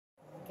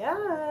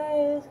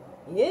guys,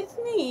 it's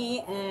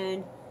me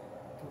and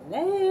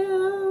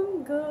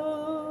Glam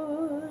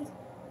Goat.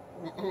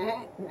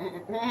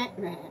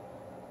 Glam.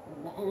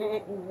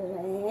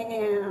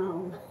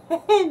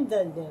 And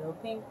the little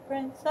pink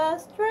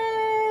princess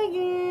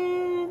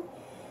dragon.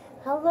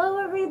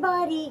 Hello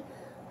everybody.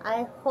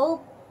 I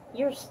hope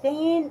you're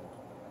staying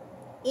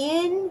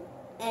in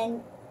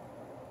and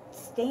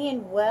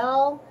staying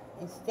well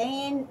and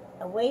staying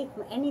away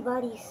from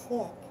anybody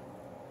sick.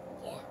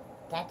 Yeah,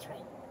 that's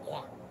right.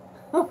 Yeah.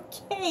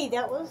 Okay,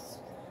 that was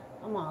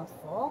a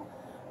mouthful.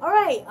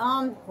 Alright,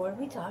 what are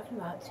we talking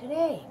about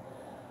today?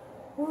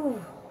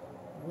 Ooh,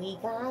 we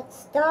got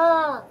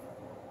stuff.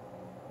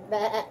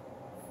 That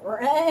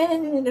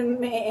friend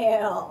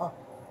mail.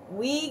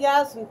 We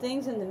got some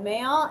things in the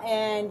mail,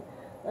 and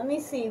let me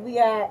see, we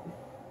got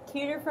 2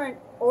 different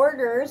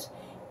orders,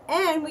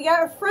 and we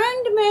got a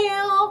friend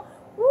mail.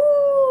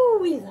 Woo,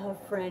 we love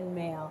friend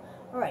mail.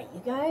 Alright,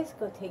 you guys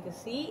go take a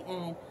seat,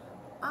 and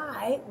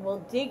I will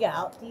dig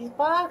out these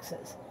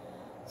boxes.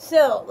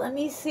 So, let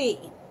me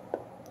see.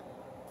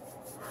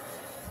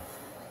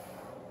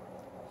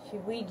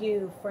 Should we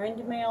do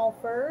friend mail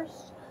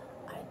first?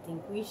 I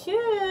think we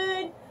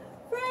should.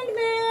 Friend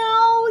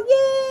mail!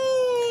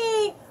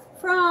 Yay!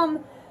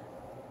 From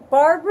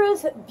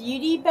Barbara's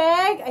Beauty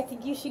Bag. I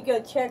think you should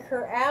go check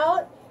her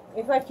out.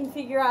 If I can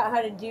figure out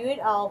how to do it,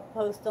 I'll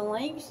post a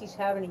link. She's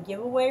having a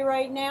giveaway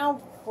right now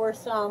for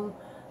some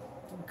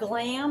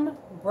glam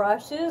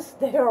brushes.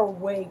 They are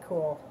way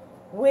cool.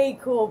 Way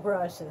cool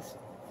brushes.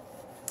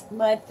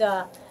 But,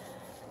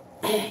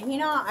 you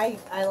know,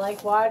 I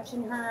like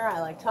watching her.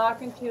 I like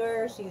talking to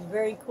her. She's a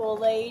very cool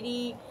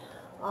lady.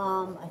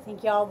 I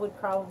think y'all would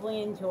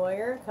probably enjoy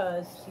her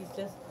because she's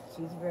a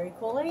very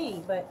cool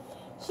lady. But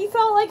she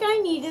felt like I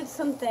needed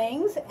some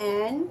things,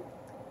 and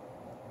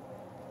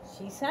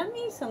she sent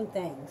me some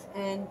things.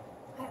 And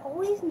I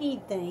always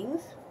need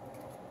things.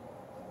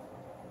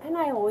 And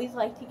I always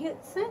like to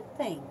get sent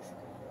things.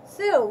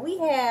 So, we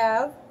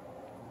have,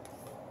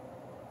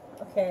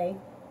 okay,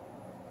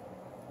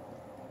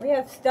 we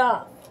have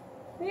stuff.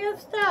 We have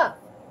stuff.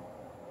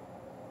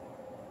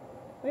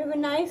 We have a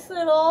nice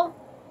little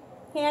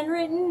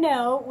handwritten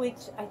note,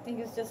 which I think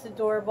is just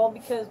adorable,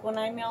 because when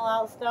I mail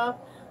out stuff,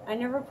 I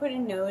never put a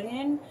note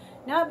in.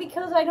 Not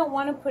because I don't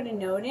want to put a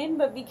note in,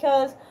 but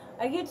because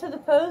I get to the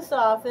post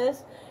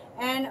office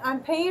and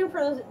I'm paying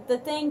for the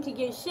thing to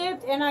get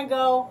shipped, and I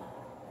go,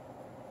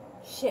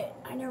 shit,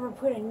 I never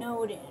put a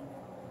note in.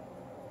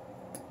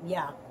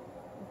 Yeah.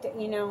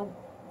 You know,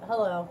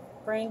 hello,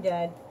 brain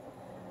dead.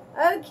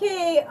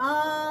 Okay, it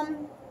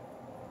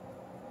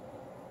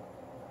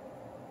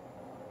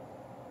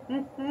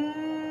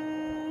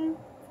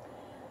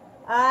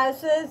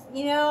says,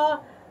 you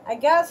know, I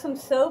got some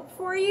soap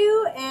for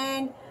you,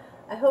 and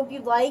I hope you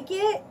like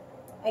it.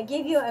 I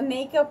give you a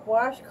makeup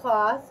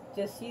washcloth.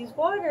 Just use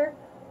water.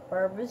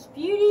 Barbara's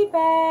Beauty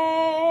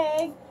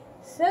Bag.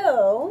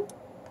 So,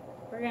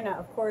 we're going to,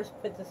 of course,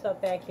 put this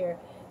up back here.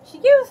 She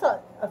gave us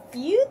a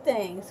few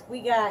things.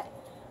 We got,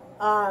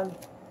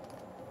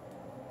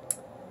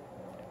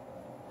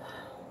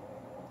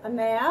 a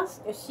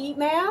mask, a sheet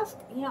mask.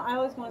 You know, I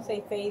always want to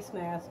say face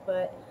mask,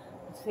 but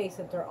let's face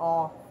it, they're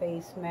all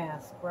face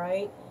masks,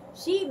 right?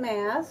 Sheet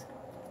mask.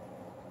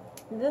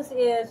 This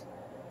is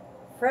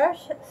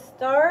Fresh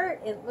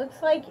Start. It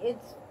looks like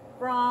it's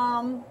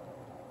from,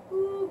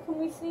 ooh, can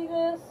we see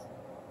this?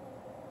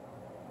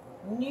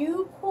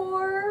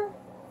 Newberry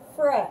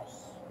Fresh.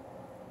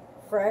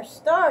 Fresh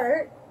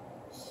Start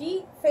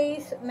sheet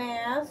face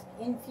mask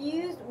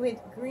infused with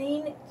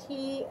green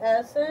tea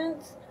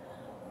essence.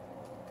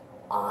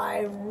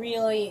 I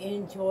really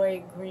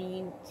enjoy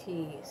green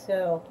tea,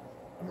 so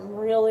I'm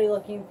really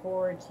looking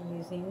forward to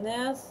using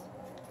this.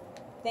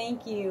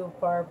 Thank you,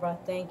 Barbara.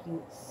 Thank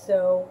you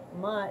so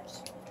much.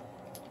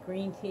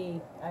 Green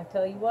tea. I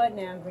tell you what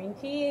now, green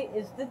tea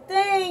is the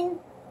thing.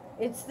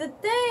 It's the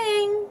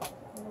thing.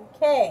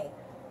 Okay.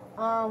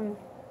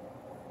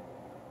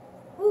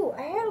 Ooh,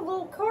 I had a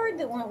little card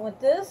that went with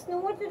this. Now,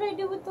 what did I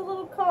do with the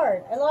little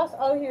card? I lost,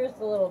 oh, here's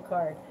the little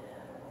card.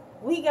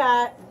 We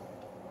got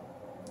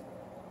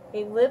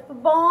a lip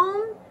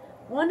balm,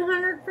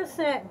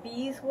 100%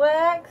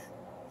 beeswax,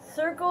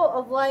 Circle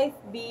of Life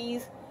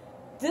bees.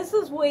 This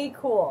is way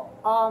cool.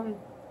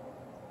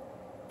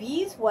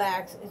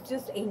 Beeswax is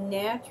just a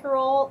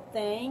natural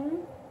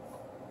thing.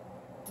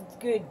 It's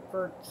good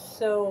for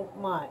so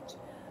much.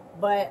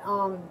 But,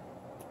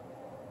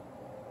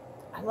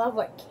 I love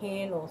what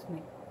candles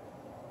make.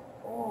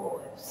 Oh,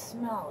 it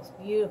smells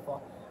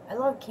beautiful. I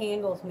love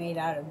candles made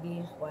out of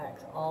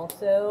beeswax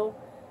also.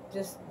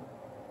 Just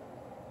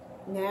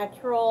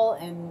natural,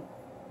 and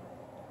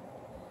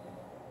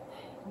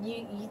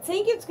you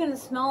think it's going to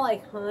smell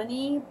like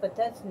honey, but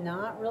that's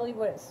not really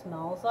what it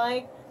smells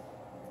like.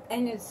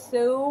 And it's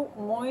so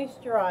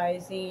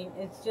moisturizing.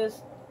 It's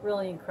just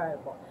really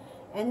incredible.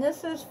 And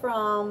this is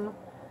from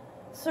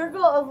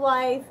Circle of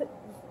Life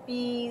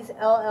Bees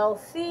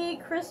LLC,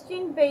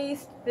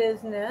 Christian-based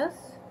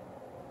business.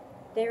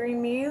 They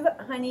remove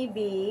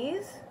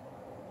honeybees.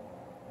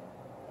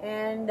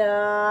 And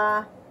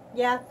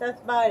Yeah,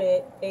 that's about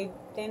it. They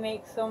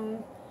make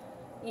some,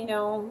 you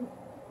know,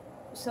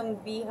 some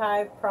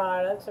beehive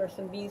products or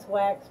some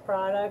beeswax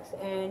products,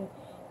 and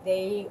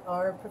they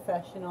are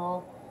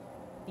professional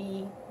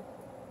bee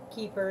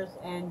keepers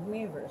and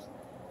movers.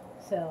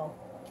 So,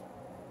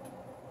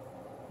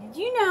 did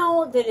you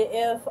know that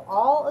if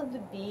all of the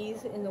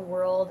bees in the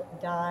world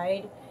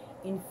died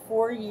in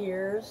 4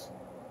 years,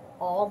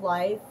 all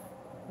life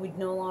would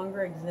no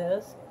longer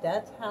exist?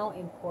 That's how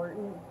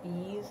important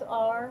bees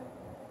are.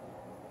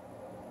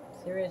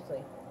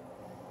 Seriously.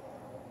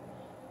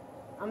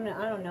 I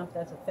don't know if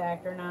that's a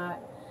fact or not.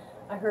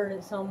 I heard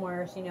it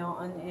somewhere,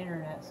 on the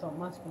internet, so it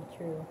must be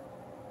true.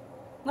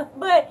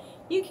 But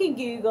you can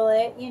Google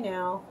it,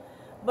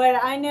 But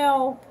I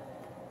know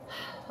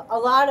a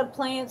lot of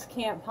plants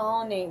can't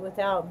pollinate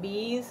without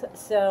bees,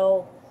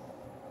 so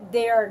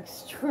they are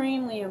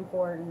extremely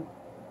important.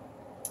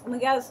 We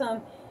got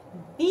some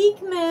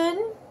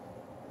Beekman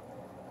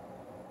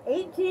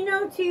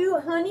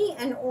 1802 honey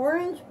and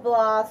orange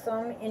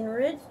blossom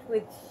enriched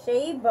with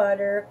shea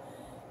butter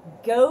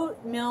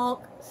goat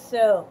milk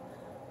soap.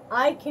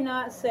 I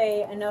cannot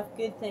say enough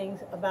good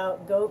things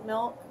about goat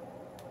milk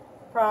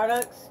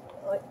products.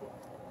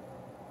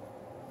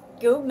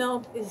 Goat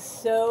milk is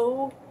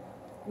so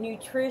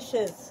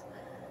nutritious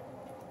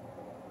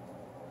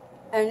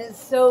and it's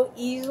so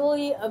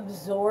easily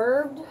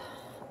absorbed.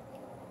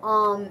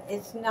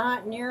 It's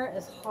not near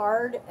as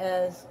hard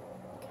as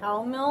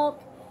cow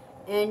milk,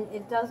 and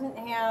it doesn't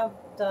have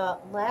the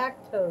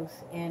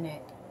lactose in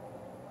it.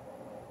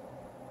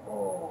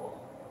 Oh,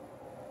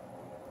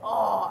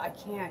 I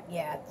can't.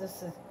 Yeah,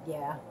 this is,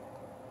 yeah.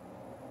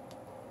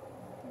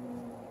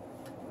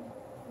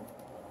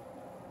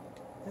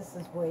 This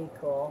is way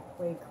cool.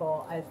 Way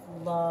cool. I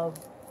love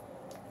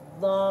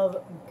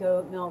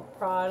goat milk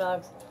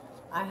products.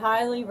 I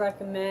highly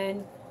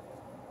recommend.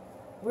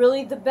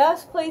 Really, the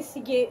best place to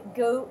get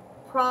goat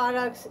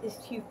products is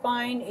to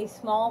find a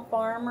small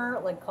farmer,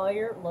 like call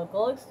your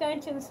local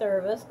extension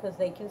service, because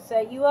they can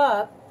set you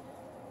up.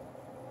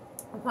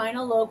 Find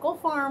a local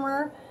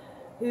farmer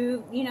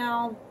who,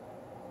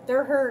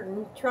 they're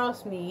hurting,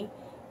 trust me.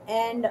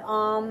 And,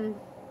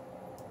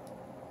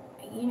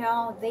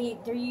 they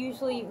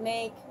usually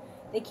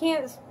you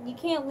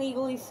can't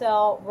legally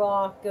sell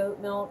raw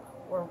goat milk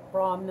or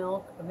raw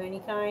milk of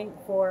any kind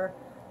for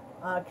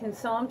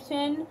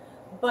consumption,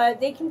 but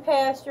they can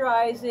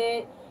pasteurize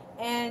it,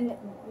 and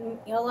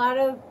a lot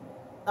of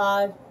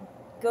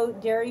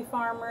goat dairy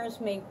farmers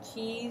make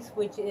cheese,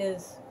 which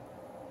is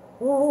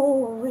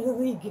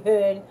really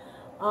good,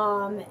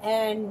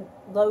 and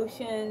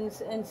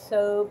lotions and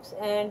soaps,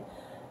 and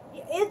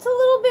it's a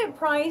little bit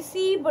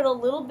pricey, but a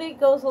little bit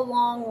goes a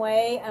long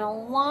way, and a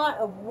lot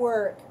of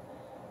work.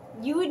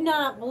 You would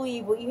not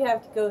believe what you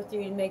have to go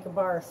through to make a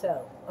bar of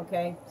soap,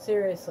 okay?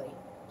 Seriously.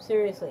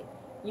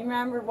 You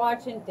remember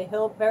watching the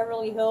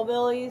Beverly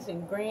Hillbillies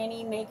and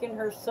Granny making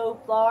her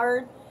soap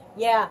lard?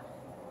 Yeah,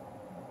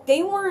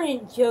 they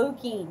weren't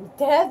joking.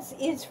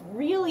 It's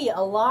really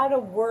a lot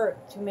of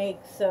work to make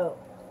soap.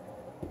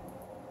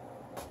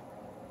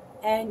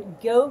 And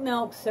goat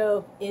milk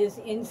soap is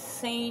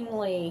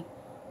insanely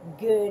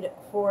good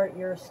for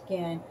your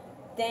skin.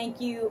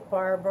 Thank you,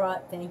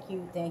 Barbara. Thank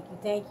you.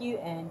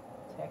 And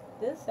check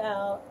this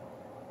out.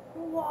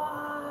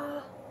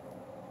 Wow.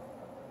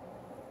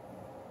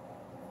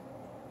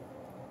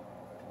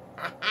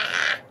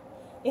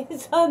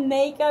 It's a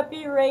makeup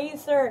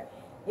eraser.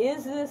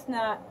 Is this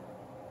not?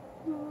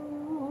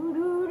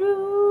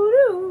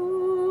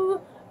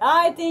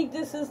 I think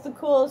this is the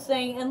coolest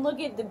thing. And look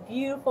at the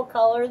beautiful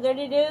color that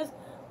it is.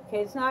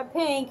 Okay, it's not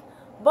pink,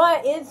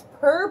 but it's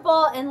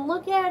purple. And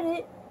look at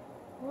it.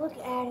 Look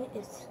at it.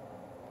 It's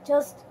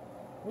just,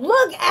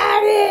 look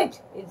at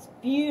it. It's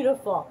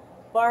beautiful.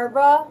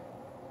 Barbara,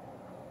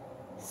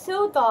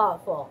 so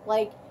thoughtful.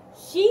 Like,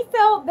 she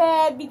felt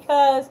bad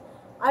because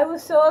I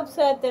was so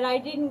upset that I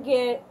didn't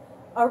get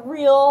a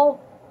real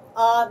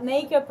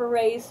makeup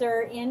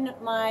eraser in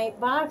my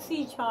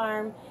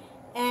BoxyCharm,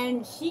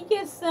 and she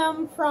gets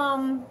them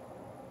from,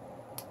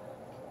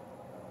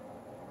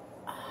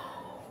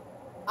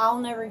 I'll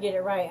never get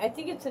it right. I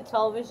think it's a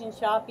television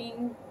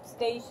shopping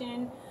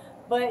station,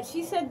 but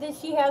she said that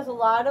she has a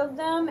lot of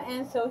them,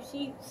 and so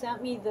she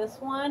sent me this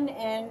one,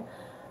 and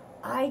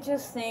I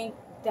just think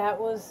that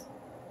was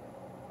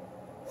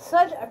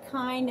such a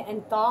kind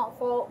and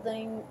thoughtful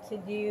thing to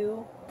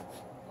do.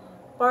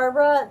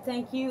 Barbara,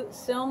 thank you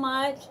so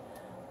much.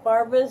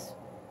 Barbara's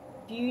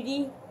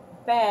beauty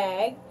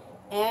bag.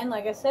 And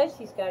like I said,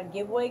 she's got a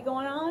giveaway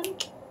going on.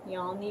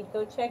 Y'all need to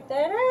go check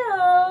that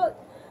out.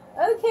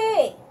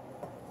 Okay.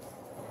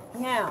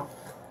 Now,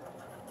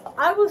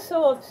 I was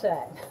so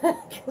upset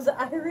because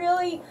I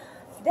really,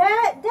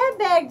 that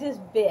bag just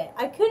bit.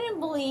 I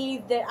couldn't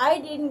believe that I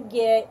didn't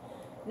get,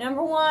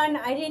 number one,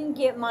 I didn't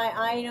get my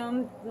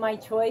item, my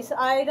choice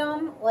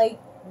item. Like,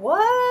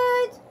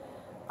 what?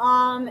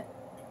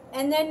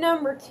 And then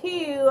number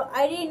two,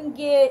 I didn't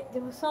get,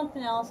 there was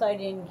something else I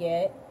didn't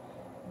get.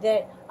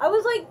 That, I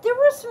was like, there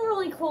was some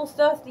really cool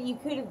stuff that you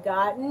could have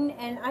gotten,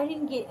 and I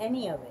didn't get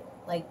any of it.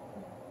 Like,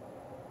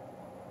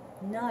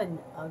 None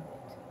of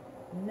it.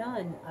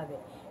 None of it.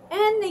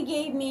 And they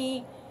gave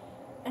me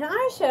an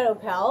eyeshadow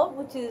palette,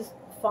 which is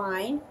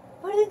fine,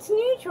 but it's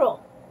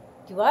neutral.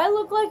 Do I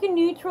look like a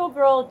neutral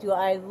girl? Do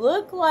I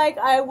look like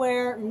I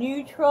wear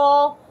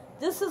neutral?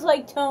 This is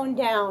like toned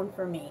down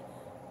for me.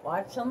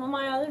 Watch some of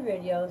my other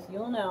videos,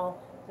 you'll know.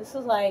 This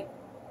is like,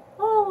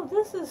 oh,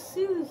 this is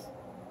Sue's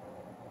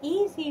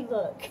easy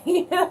look.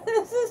 You know,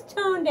 this is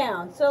toned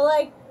down. So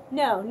like,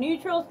 no,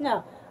 neutrals,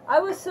 no. I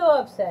was so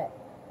upset.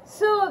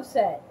 So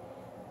upset.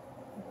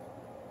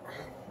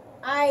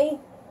 I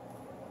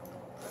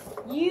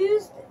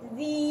used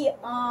the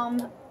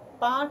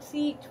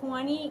Boxy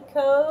 20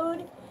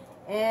 code,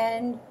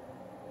 and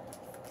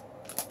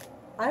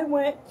I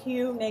went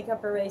to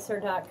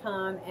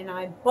makeuperaser.com and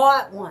I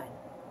bought one.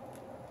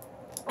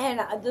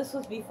 And this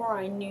was before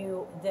I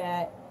knew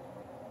that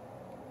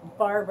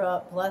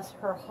Barbara, bless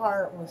her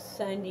heart, was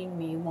sending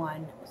me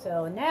one.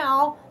 So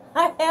now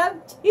I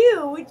have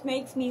two, which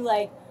makes me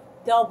like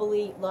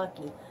doubly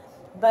lucky.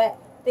 But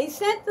they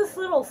sent this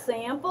little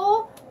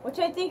sample, which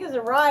I think is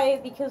a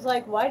riot, because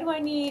like, why do I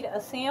need a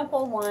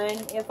sample one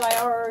if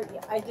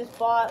I just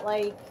bought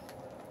like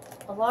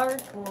a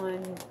large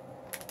one,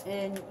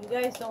 and you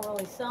guys don't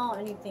really sell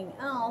anything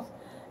else.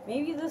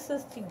 Maybe this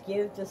is to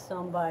give to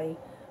somebody.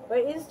 But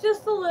it's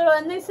just a little,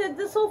 and they said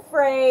this will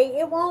fray,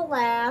 it won't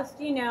last,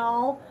 you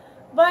know,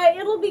 but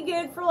it'll be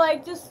good for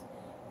like just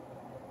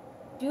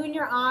doing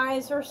your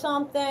eyes or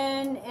something,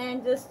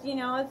 and just, you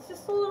know, it's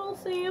just a little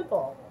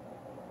sample.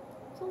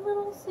 It's a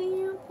little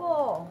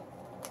sample.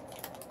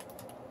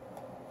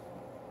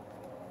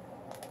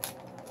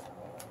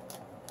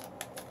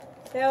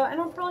 So,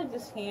 and I'll probably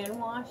just hand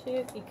wash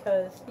it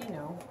because, you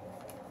know,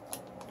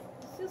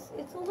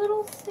 it's a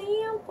little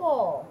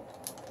sample.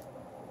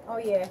 Oh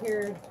yeah,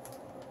 here's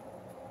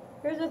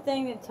a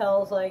thing that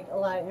tells like a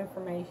lot of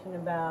information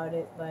about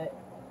it, but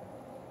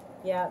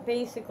yeah,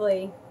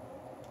 basically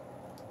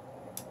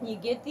you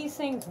get these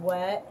things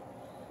wet,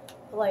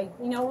 like,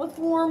 you know, with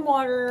warm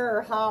water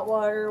or hot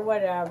water or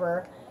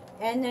whatever,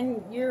 and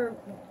then you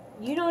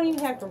don't even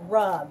have to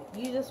rub,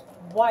 you just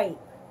wipe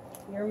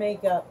your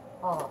makeup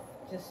off.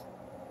 Just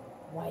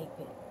wipe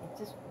it. It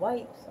just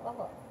wipes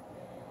off.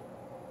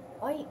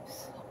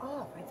 Wipes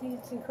off. I think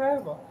it's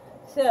incredible.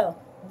 So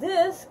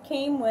this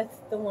came with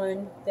the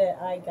one that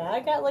I got. I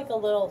got like a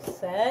little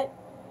set,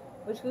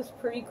 which was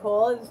pretty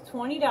cool. It was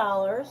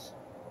 $20,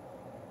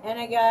 and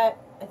I got,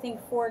 I think,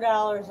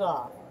 $4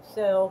 off.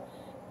 So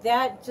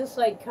that just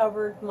like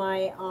covered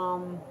my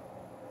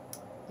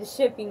the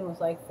shipping was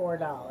like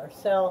 $4.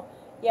 So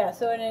yeah,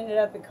 so it ended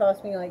up, it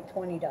cost me like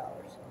 $20.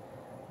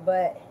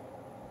 But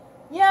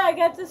yeah, I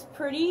got this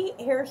pretty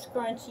hair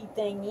scrunchie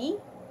thingy.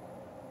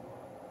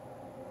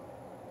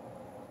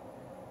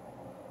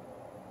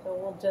 So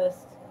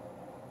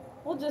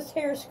we'll just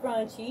hair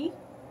scrunchie.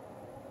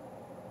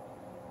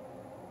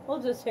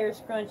 We'll just hair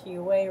scrunchie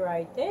away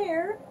right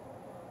there.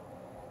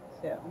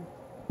 So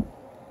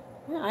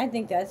yeah, I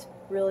think that's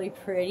really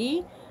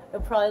pretty.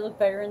 It'll probably look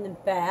better in the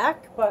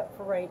back, but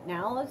for right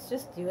now, let's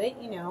just do it,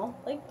 you know,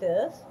 like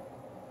this.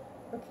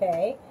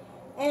 Okay,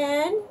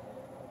 and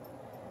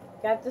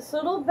got this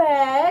little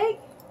bag,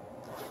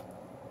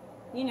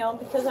 you know,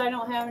 because I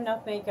don't have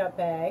enough makeup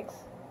bags.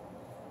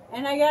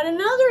 And I got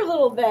another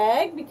little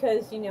bag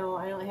because, you know,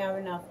 I don't have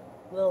enough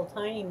little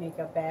tiny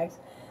makeup bags.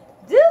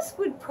 This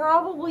would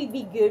probably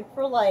be good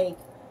for, like,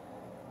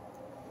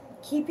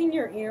 keeping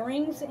your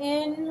earrings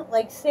in.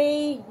 Like,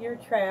 say you're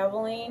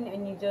traveling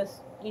and you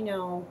just, you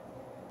know,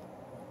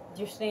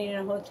 you're staying in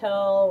a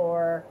hotel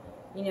or,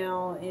 you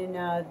know, in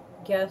a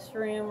guest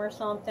room or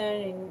something,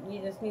 and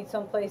you just need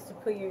some place to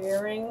put your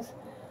earrings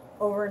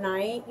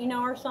overnight, you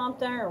know, or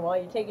something, or while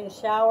you're taking a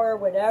shower,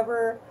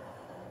 whatever.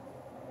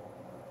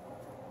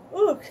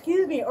 Oh,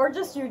 excuse me, or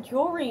just your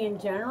jewelry in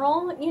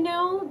general, you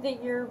know,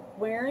 that you're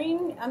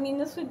wearing. I mean,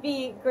 this would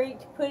be great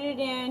to put it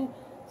in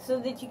so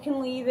that you can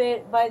leave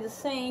it by the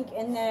sink,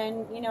 and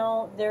then, you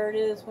know, there it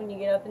is when you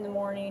get up in the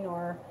morning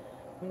or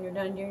when you're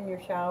done doing your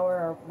shower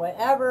or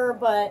whatever.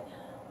 But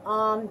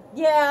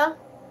yeah,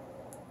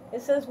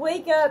 it says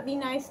wake up, be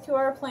nice to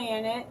our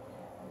planet.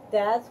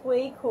 That's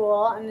way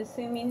cool. I'm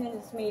assuming that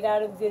it's made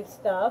out of good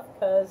stuff,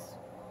 because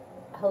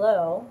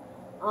hello.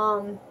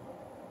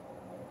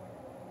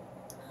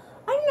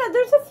 I don't know,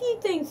 there's a few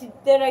things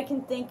that I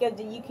can think of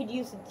that you could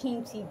use a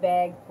teensy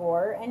bag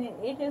for, and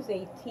it is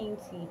a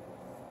teensy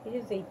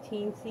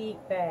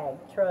bag,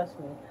 trust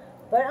me.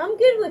 But I'm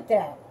good with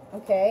that,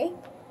 okay?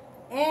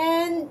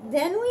 And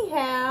then we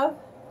have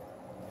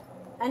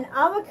an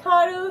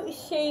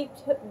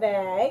avocado-shaped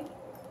bag.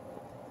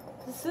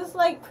 This is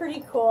like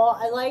pretty cool.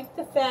 I like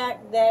the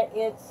fact that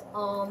it's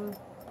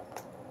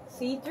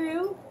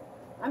see-through.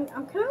 I'm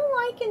kind of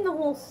liking the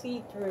whole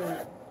see-through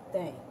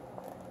thing.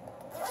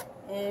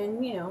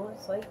 And, you know,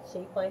 it's like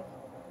shaped like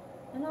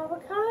an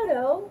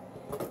avocado.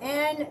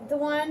 And the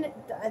one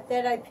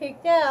that I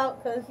picked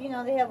out, because, you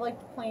know, they have like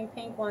the plain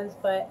pink ones,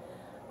 but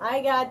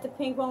I got the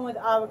pink one with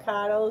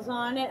avocados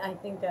on it. I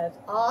think that's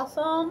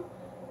awesome.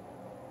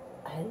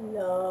 I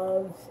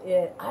love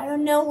it. I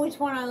don't know which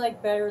one I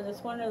like better,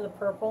 this one or the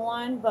purple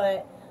one,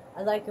 but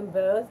I like them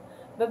both.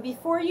 But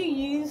before you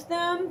use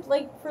them,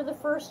 like for the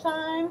first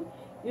time,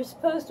 you're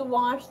supposed to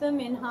wash them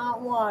in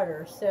hot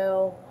water.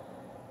 So,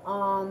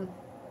 I'm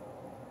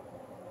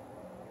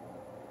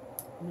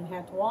going to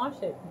have to wash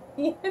it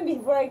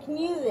before I can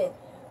use it.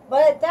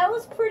 But that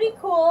was pretty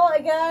cool. I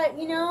got,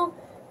 you know,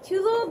 2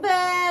 little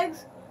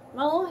bags,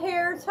 my little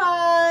hair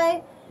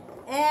tie,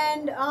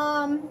 and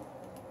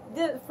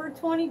for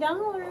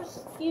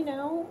 $20, you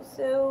know.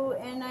 So,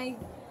 and I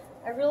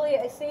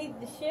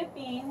saved the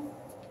shipping,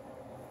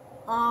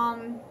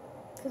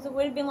 because it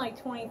would have been like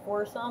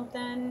 24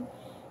 something,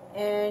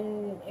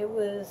 and it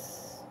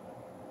was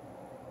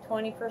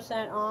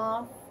 20%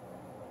 off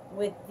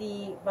with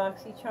the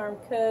BoxyCharm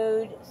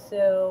code,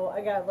 so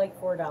I got like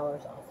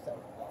 $4 off. So,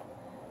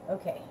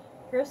 okay,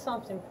 here's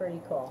something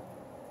pretty cool.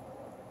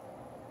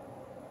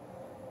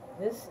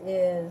 This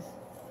is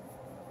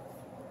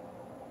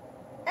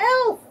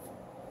Elf.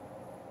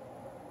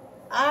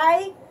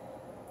 I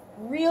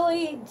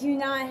really do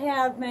not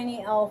have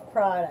many Elf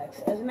products.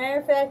 As a matter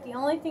of fact, the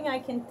only thing I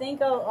can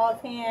think of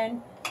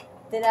offhand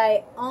that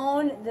I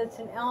own that's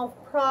an Elf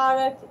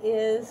product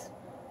is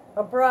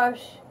a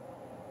brush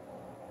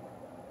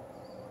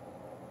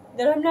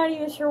that I'm not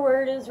even sure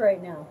where it is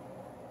right now.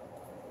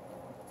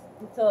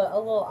 It's a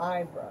little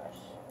eye brush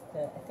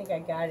that I think I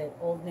got at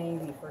Old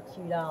Navy for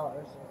 $2.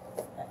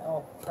 That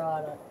Elf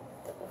product.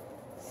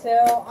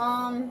 So,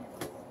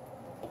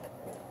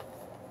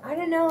 I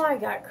don't know, I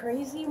got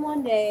crazy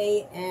one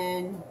day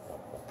and,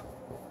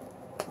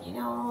 you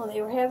know,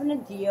 they were having a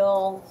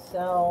deal,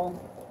 so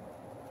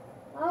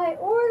I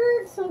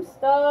ordered some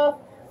stuff.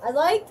 I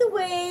like the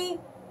way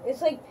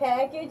it's like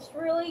packaged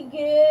really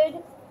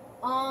good.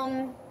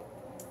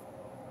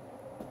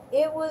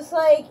 It was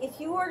like, if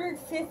you ordered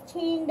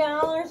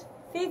 $15,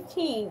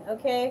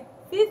 okay,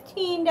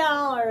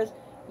 $15,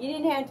 you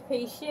didn't have to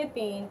pay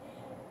shipping,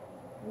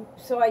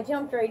 so I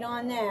jumped right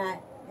on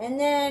that. And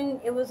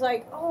then it was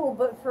like, oh,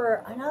 but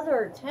for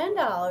another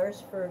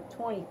 $10, for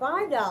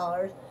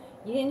 $25,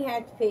 you didn't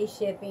have to pay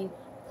shipping,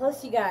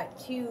 plus you got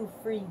 2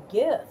 free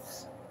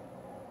gifts.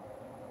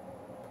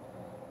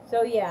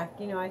 So yeah,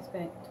 you know, I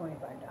spent $25.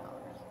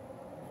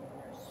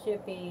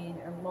 Shipping,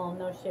 or well,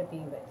 no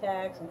shipping, but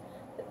tax, and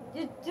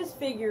just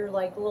figure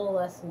like a little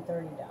less than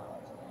 $30.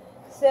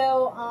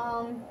 So,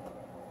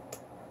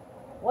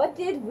 what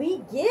did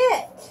we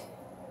get?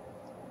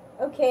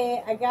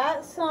 Okay, I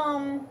got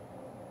some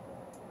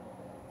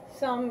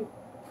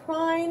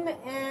Prime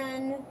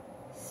and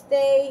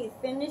Stay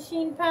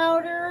finishing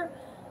powder.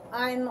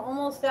 I'm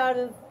almost out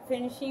of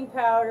finishing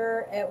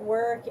powder at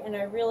work, and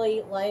I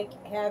really like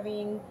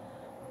having,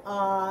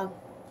 I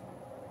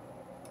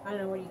don't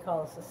know, what do you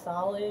call this, a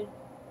solid,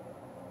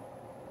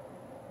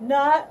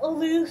 not a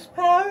loose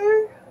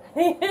powder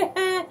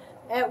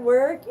at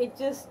work. It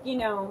just, you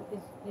know,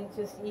 it's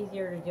just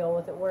easier to deal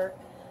with at work.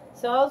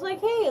 So I was like,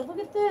 hey, look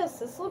at this.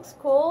 This looks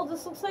cool.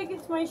 This looks like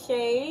it's my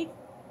shade.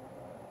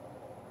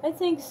 I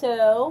think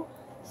so.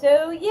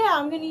 So yeah,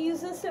 I'm going to use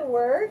this at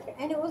work.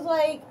 And it was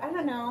like, I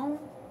don't know,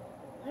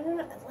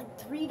 it's like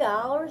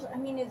 $3. I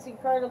mean, it's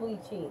incredibly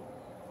cheap.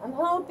 I'm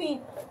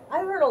hoping,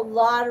 I've heard a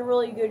lot of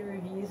really good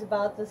reviews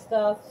about this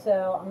stuff,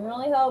 so I'm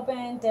really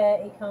hoping that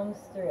it comes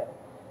through.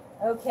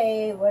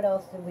 Okay, what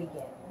else did we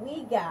get?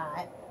 We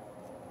got,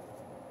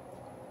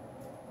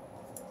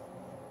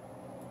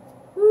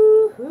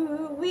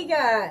 we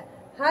got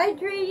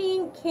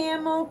Hydrating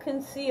Camo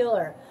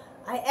Concealer.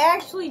 I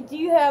actually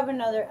do have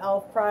another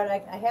Elf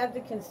product. I have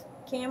the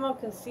Camo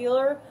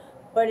Concealer,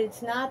 but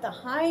it's not the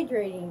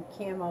Hydrating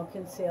Camo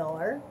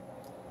Concealer.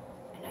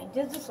 And I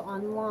did this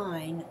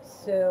online,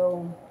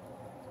 so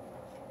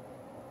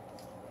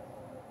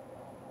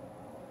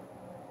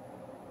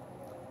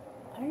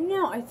I don't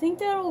know. I think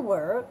that'll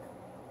work.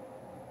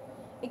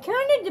 It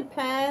kind of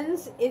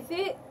depends. If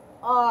it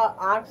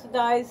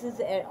oxidizes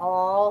at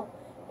all,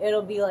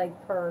 it'll be like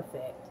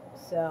perfect.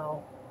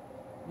 So,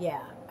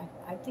 yeah.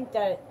 I think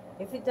that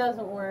if it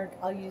doesn't work,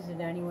 I'll use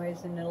it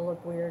anyways, and it'll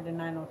look weird, and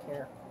I don't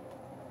care.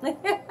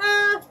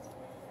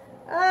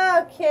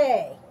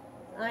 Okay.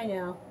 I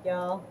know,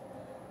 y'all.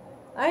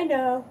 I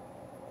know.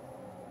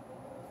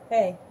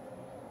 Hey.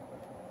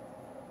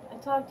 I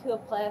talked to a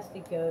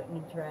plastic goat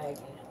and a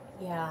dragon.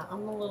 Yeah,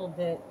 I'm a little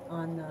bit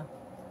on the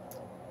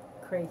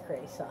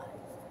cray-cray side.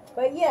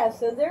 But yeah,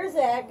 so there's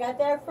that. Got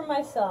that for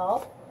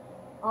myself.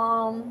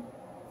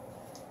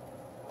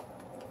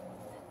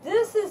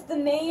 This is the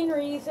main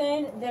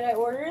reason that I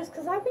ordered this,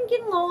 because I've been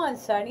getting low on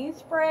setting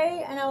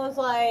spray, and I was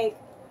like,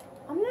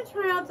 I'm going to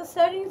try out the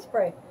setting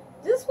spray.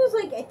 This was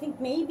like, I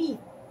think maybe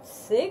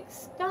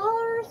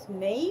 $6,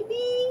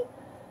 maybe?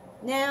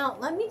 Now,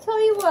 let me tell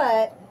you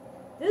what.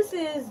 This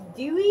is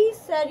Dewy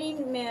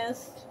Setting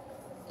Mist.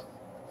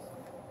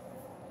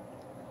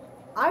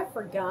 I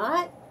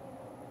forgot.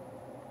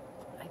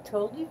 I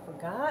totally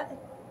forgot.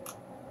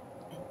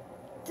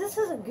 This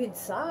is a good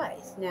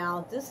size.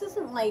 Now, this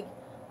isn't like,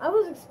 I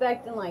was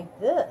expecting like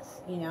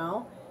this, you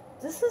know.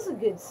 This is a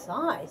good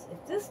size.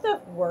 If this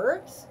stuff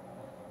works,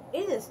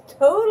 it is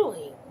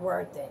totally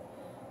worth it.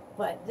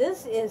 But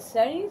this is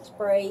setting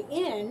spray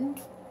in.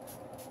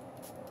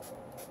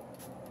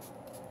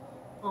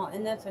 Oh,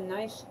 and that's a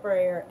nice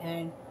sprayer,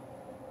 and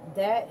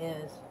that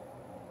is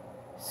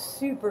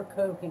super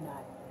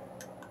coconut.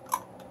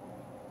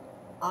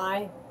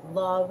 I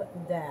love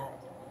that.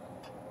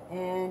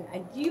 And I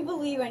do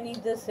believe I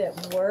need this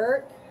at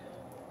work.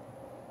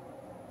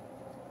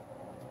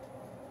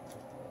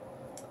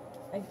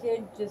 I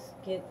did just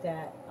get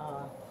that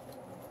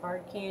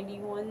hard candy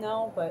one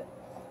though, but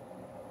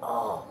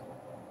oh,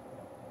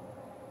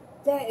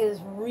 that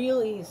is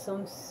really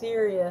some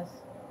serious.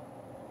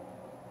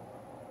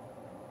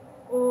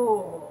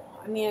 Oh,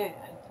 I mean,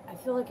 I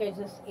feel like I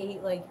just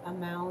ate like a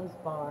Mounds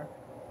bar.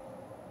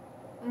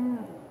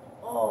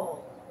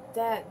 Oh,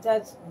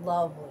 that's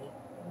lovely,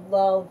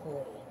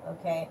 lovely.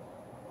 Okay,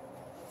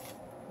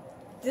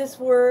 this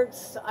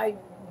works.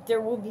 There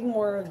will be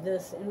more of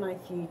this in my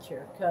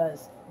future,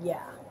 because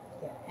yeah,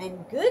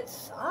 and good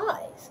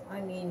size. I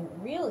mean,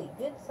 really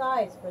good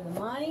size for the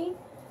money.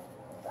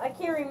 I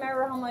can't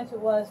remember how much it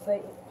was,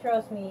 but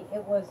trust me,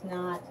 it was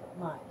not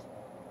much.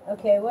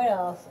 Okay, what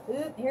else?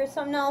 Oop, here's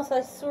something else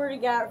I sort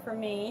of got for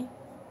me.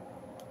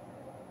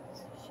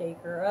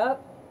 Shake her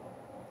up.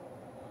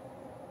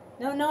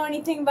 Don't know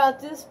anything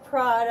about this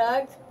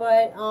product,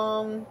 but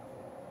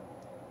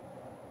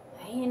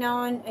you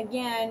know, and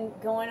again,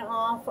 going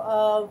off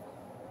of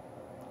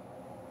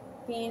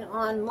being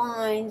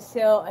online,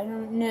 so I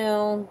don't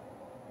know.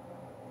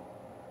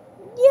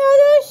 Yeah,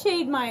 that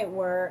shade might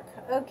work.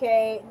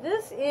 Okay,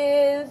 this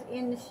is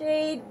in the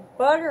shade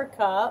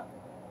Buttercup.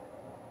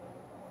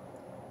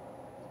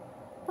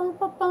 Bum,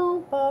 bum,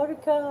 bum,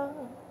 Buttercup.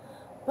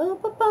 Bum,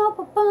 bum, bum,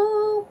 bum,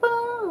 bum,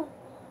 bum.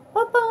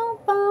 Bum, bum,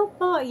 bum,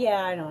 bum.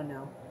 Yeah, I don't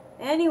know.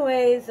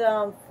 Anyways,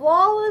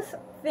 Flawless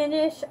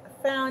Finish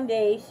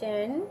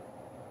Foundation.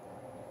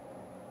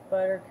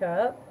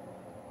 Buttercup.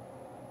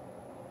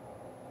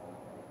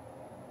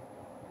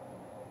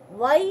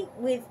 Light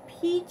with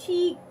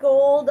peachy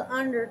gold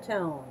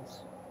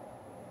undertones.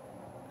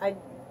 I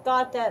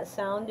thought that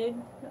sounded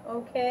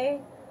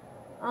okay.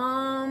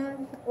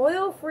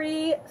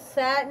 Oil-free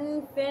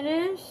satin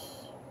finish.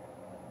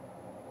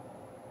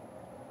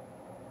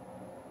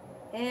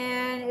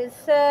 And it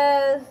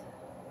says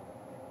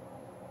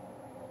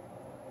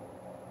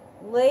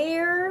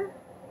layer.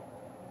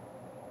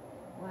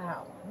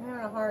 Wow, I'm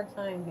having a hard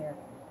time here.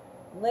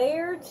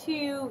 Layer 2,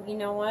 you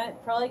know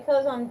what? Probably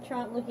because I'm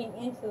looking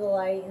into the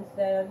light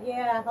instead of,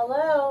 yeah,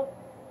 hello.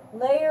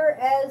 Layer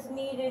as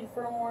needed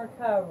for more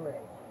coverage.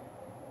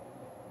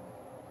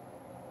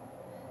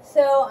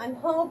 So I'm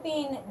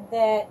hoping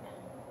that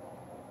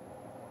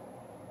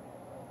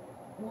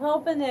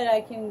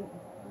I can,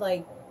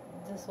 like,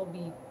 this will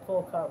be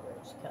full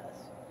coverage, because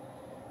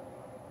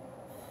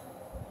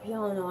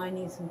y'all know I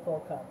need some full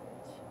coverage.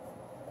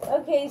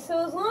 Okay,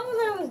 so as long as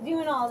I was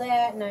doing all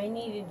that, and I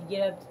needed to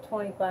get up to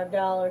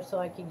 $25 so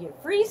I could get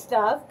free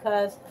stuff,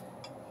 because,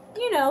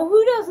 you know,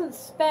 who doesn't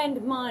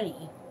spend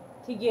money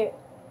to get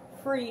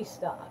free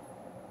stuff?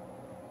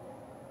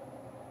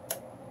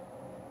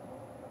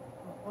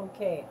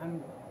 Okay,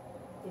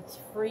 it's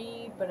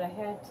free, but I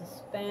had to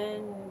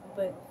spend,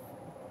 but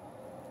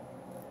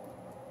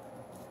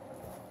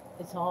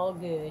it's all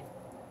good.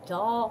 It's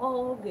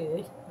all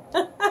good.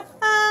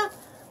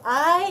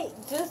 I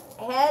just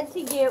had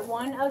to get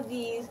one of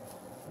these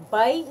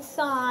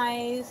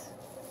bite-size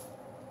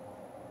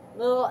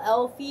little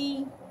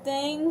Elfie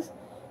things,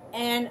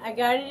 and I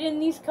got it in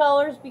these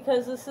colors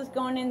because this is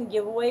going in the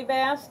giveaway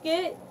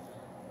basket.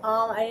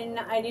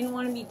 I didn't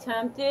want to be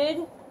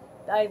tempted.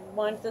 I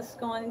want this to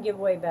go in the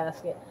giveaway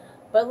basket.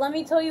 But let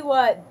me tell you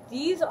what,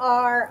 these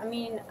are, I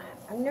mean,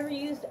 I've never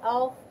used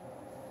Elf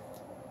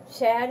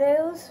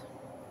shadows,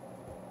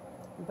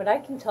 but I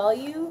can tell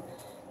you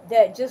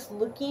that just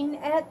looking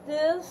at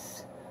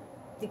this,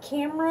 the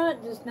camera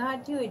does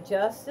not do it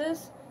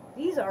justice.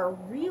 These are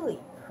really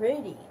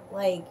pretty.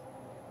 Like,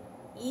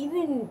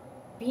 even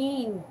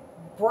being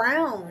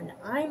brown,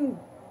 I'm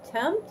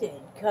tempted,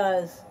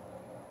 because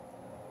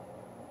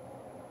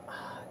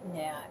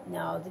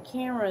no, the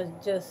camera is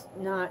just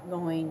not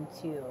going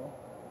to.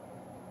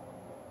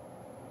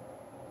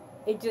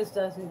 It just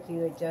doesn't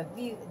do it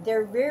justice.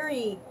 They're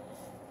very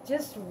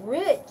just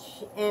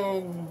rich,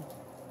 and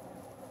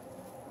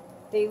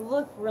they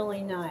look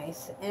really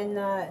nice, and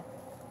the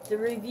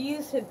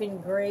reviews have been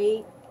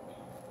great,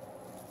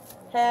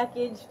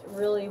 packaged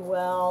really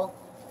well.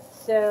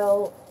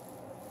 So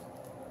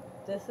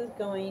this is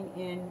going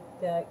in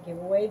the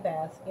giveaway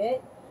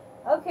basket.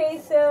 Okay,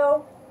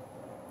 so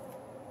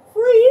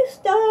free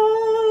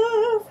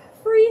stuff.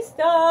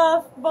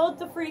 Both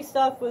the free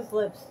stuff was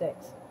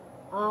lipsticks.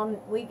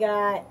 We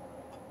got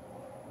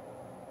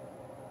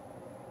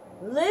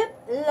Lip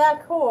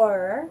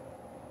Lacquer.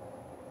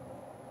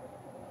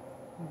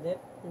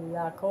 Lip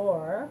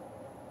Lacquer.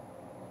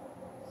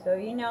 So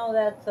you know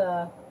that's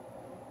a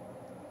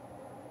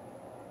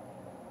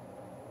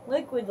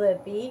liquid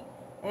lippy,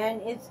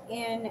 and it's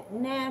in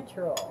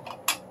natural.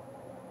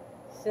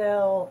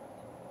 So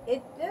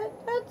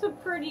that's a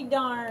pretty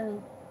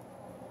darn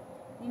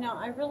You know,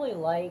 I really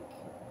like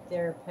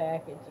their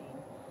packaging.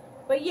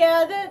 But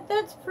yeah,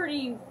 that's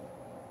pretty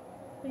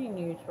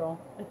neutral.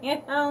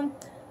 You know?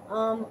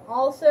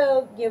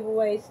 Also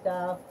giveaway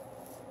stuff.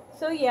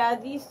 So yeah,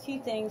 these two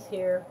things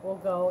here will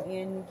go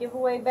in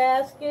giveaway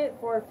basket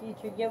for a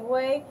future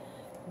giveaway.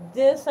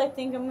 This I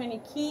think I'm going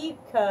to keep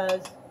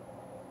because,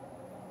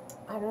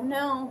 I don't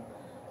know.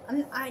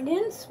 I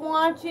didn't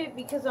swatch it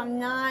because I'm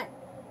not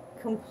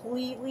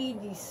completely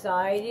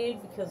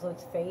decided, because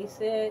let's face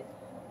it,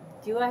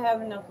 do I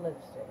have enough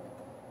lipstick?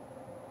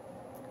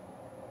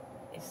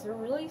 Is there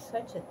really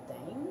such a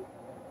thing?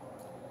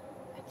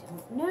 I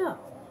don't know.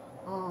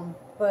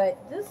 But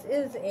this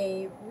is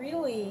a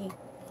really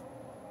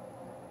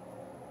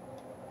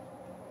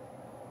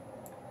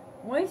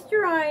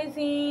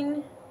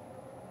moisturizing,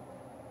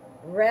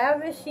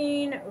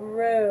 ravishing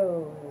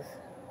rose.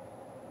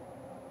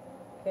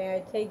 Okay,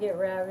 I take it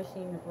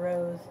ravishing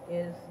rose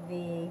is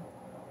the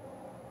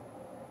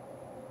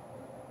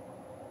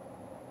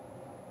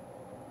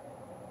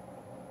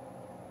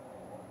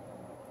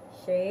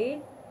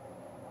shade.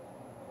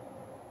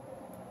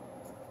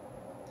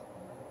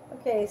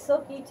 Okay,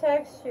 silky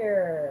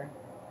texture.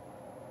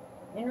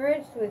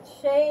 Enriched with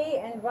shea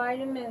and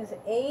vitamins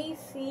A,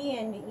 C,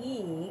 and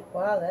E.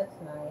 Wow, that's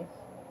nice.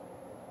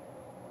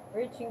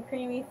 Rich and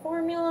creamy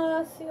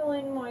formula,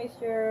 sealing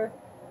moisture,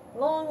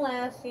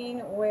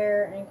 long-lasting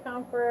wear and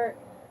comfort.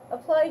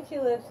 Apply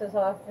to lips as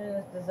often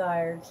as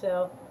desired.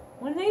 So,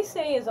 when they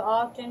say as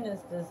often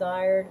as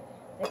desired,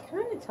 that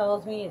kind of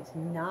tells me it's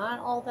not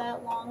all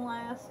that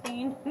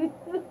long-lasting.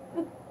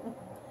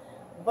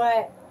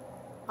 But,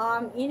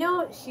 you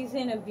know, she's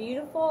in a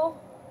beautiful...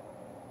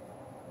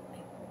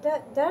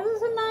 That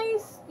is a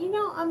nice, you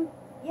know, I'm,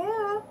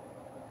 yeah,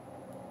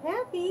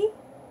 happy.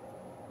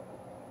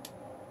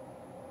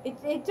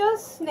 It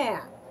does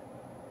snap.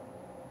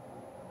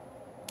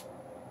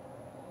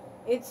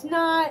 It's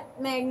not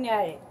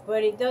magnetic,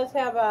 but it does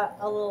have a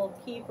little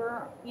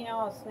keeper, you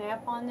know, a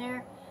snap on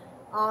there.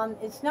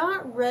 It's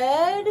not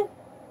red.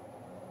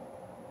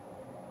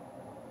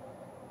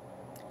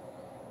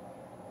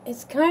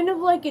 It's kind of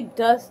like a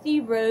dusty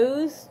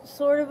rose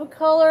sort of a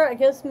color. I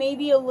guess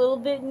maybe a little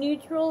bit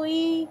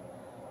neutrally.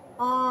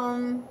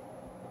 But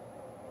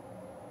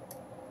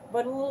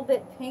a little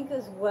bit pink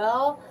as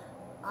well.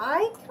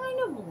 I kind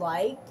of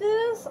like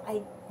this.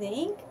 I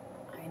think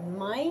I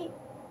might,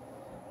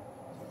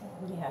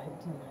 yeah,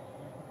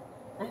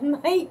 I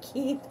might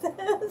keep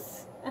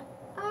this.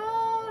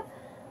 Oh,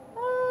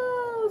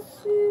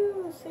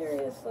 shoot,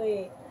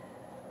 seriously.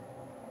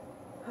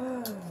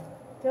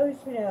 Don't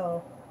you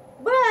know?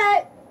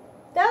 But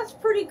that's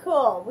pretty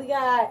cool. We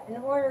got an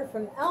order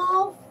from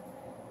Elf.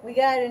 We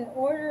got an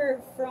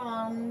order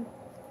from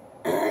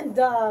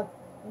the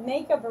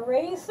makeup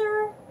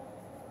eraser.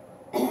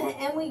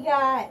 And we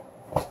got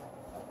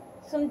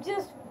some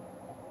just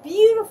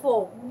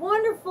beautiful,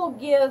 wonderful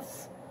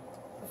gifts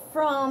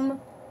from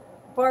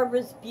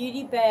Barbara's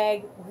Beauty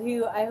Bag,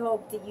 who I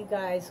hope that you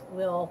guys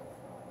will,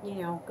 you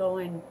know, go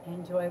and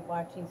enjoy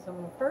watching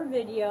some of her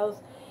videos.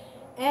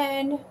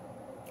 And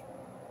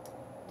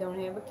don't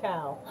have a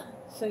cow.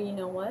 So you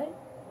know what?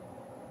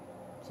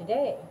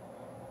 Today,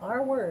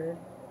 our word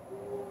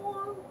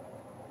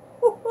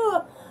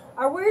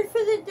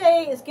for the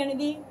day is going to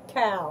be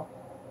cow.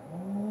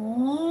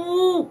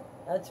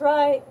 That's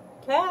right,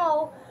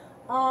 cow.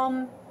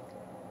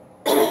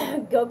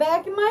 Go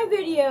back in my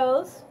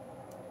videos,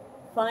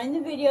 find the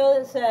video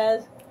that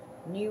says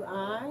new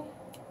eye,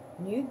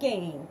 new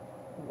game.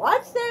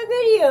 Watch that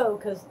video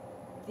because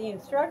the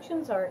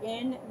instructions are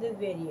in the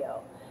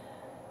video.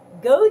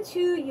 Go to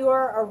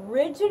your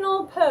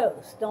original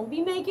post. Don't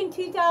be making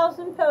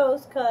 2,000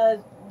 posts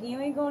because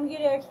you ain't going to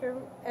get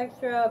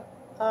extra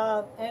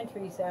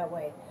entries that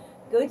way.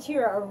 Go to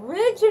your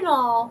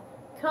original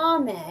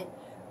comment,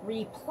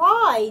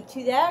 reply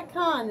to that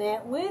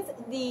comment with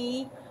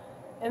the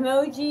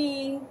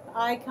emoji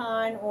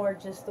icon or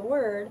just the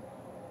word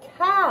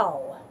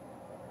cow.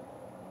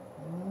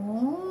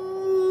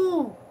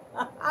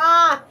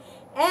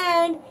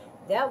 And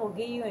that will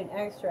give you an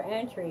extra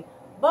entry.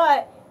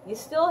 But you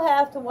still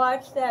have to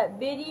watch that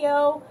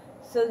video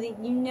so that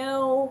you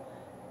know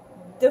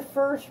the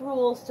first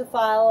rules to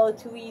follow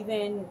to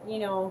even, you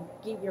know,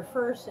 get your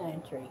first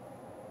entry.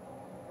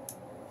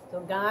 So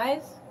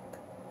guys,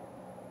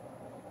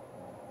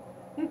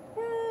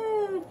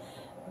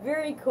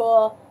 very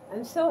cool.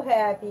 I'm so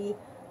happy.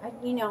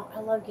 You know, I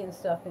love getting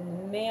stuff in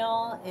the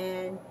mail,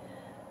 and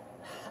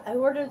I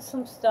ordered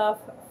some stuff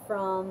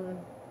from,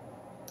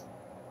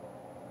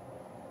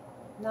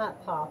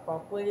 not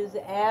pop-up, what is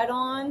it,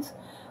 add-ons?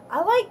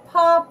 I like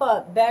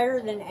pop-up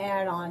better than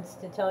add-ons,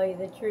 to tell you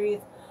the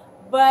truth.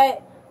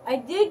 But I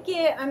did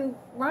get, I'm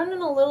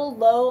running a little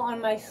low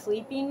on my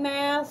sleeping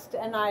mask,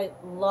 and I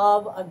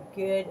love a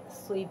good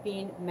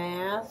sleeping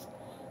mask.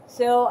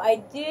 So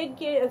I did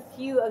get a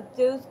few of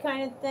those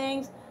kind of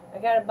things. I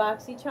got a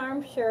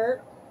BoxyCharm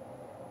shirt.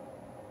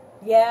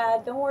 Yeah,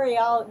 don't worry,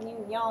 y'all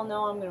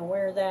know I'm going to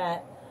wear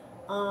that.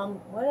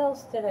 What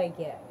else did I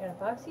get? I got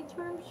a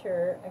BoxyCharm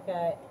shirt. I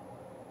got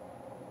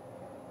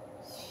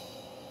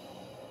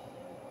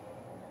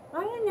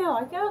I don't know.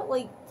 I got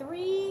like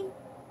 3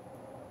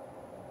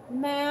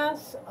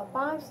 masks, a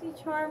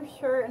BoxyCharm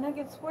shirt, and I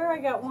could swear I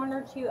got 1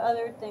 or 2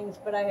 other things,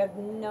 but I have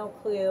no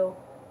clue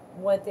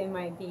what they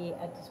might be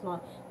at this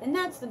moment. And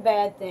that's the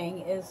bad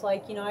thing, is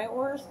like, you know, I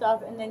order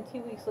stuff and then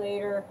 2 weeks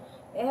later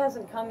it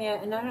hasn't come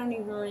yet and I don't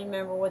even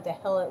remember what the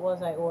hell it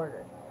was I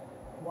ordered.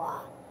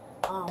 Wow.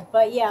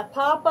 But yeah,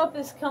 pop-up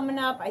is coming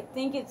up. I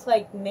think it's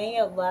like May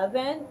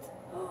 11th.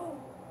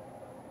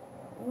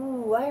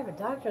 Ooh, I have a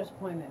doctor's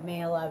appointment May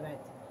 11th.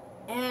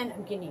 And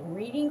I'm getting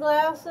reading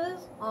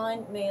glasses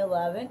on May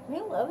 11th. May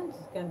 11th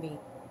is going to be a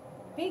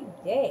big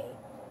day.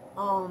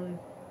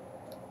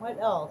 What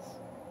else?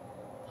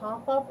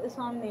 Pop-up is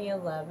on May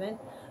 11th.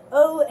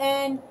 Oh,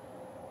 and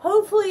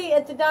hopefully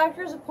at the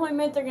doctor's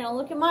appointment, they're going to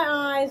look at my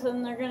eyes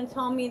and they're going to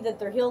tell me that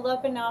they're healed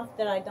up enough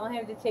that I don't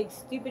have to take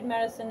stupid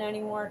medicine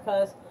anymore,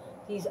 because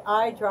these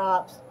eye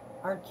drops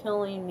are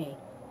killing me.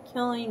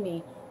 Killing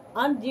me.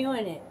 I'm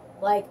doing it.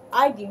 Like,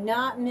 I do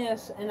not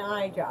miss an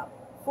eye drop.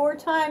 4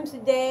 times a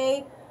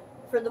day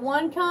for the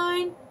one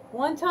kind,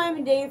 1 time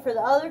a day for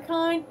the other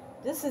kind.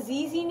 This is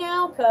easy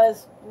now,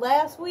 because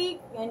last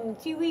week and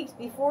 2 weeks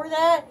before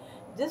that,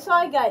 this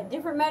eye got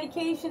different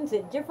medications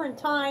at different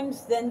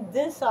times than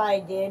this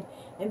eye did,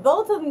 and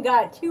both of them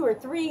got 2 or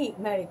 3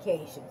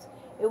 medications.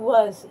 It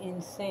was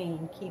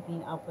insane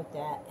keeping up with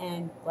that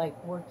and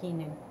like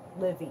working and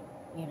living,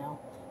 you know.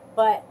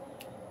 But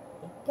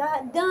it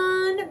got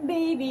done,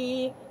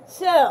 baby.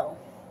 So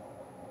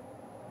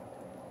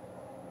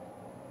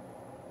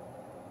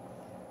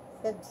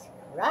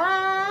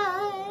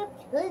subscribe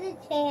to the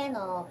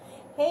channel.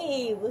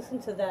 Hey, listen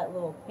to that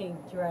little pink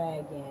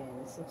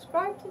dragon.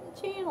 Subscribe to the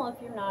channel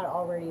if you're not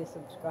already a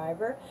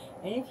subscriber.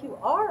 And if you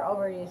are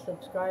already a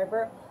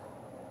subscriber,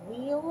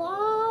 we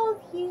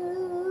love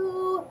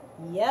you.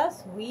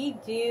 Yes, we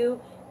do.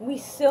 We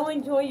so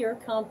enjoy your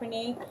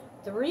company.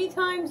 3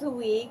 times a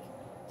week.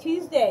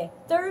 Tuesday,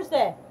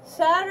 Thursday,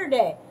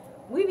 Saturday.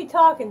 We be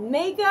talking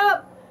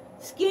makeup,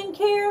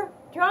 skincare,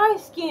 dry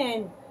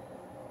skin.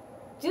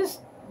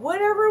 Just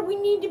whatever we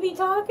need to be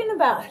talking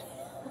about.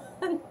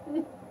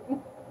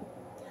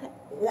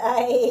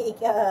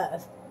 Like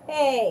us.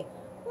 Hey,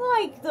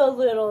 like the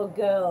little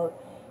goat.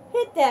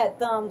 Hit that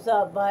thumbs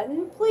up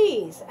button,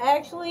 please.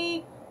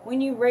 Actually,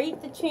 when you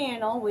rate the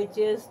channel, which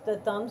is the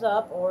thumbs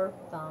up or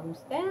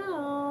thumbs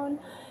down,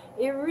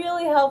 it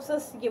really helps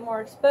us to get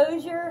more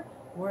exposure.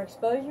 The more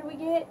exposure we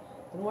get,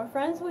 the more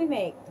friends we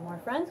make. The more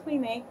friends we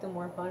make, the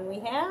more fun we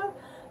have.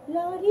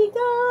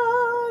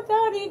 La-dee-da,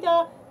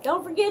 da-dee-da.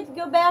 Don't forget to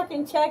go back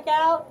and check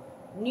out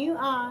New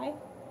Eye,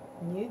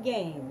 New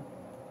Game.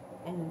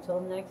 And until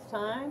next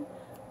time,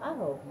 I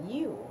hope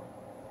you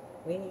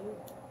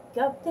wake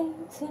up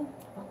dancing,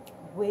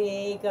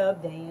 wake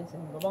up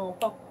dancing,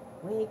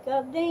 wake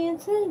up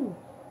dancing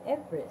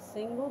every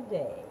single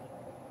day.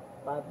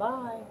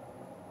 Bye-bye.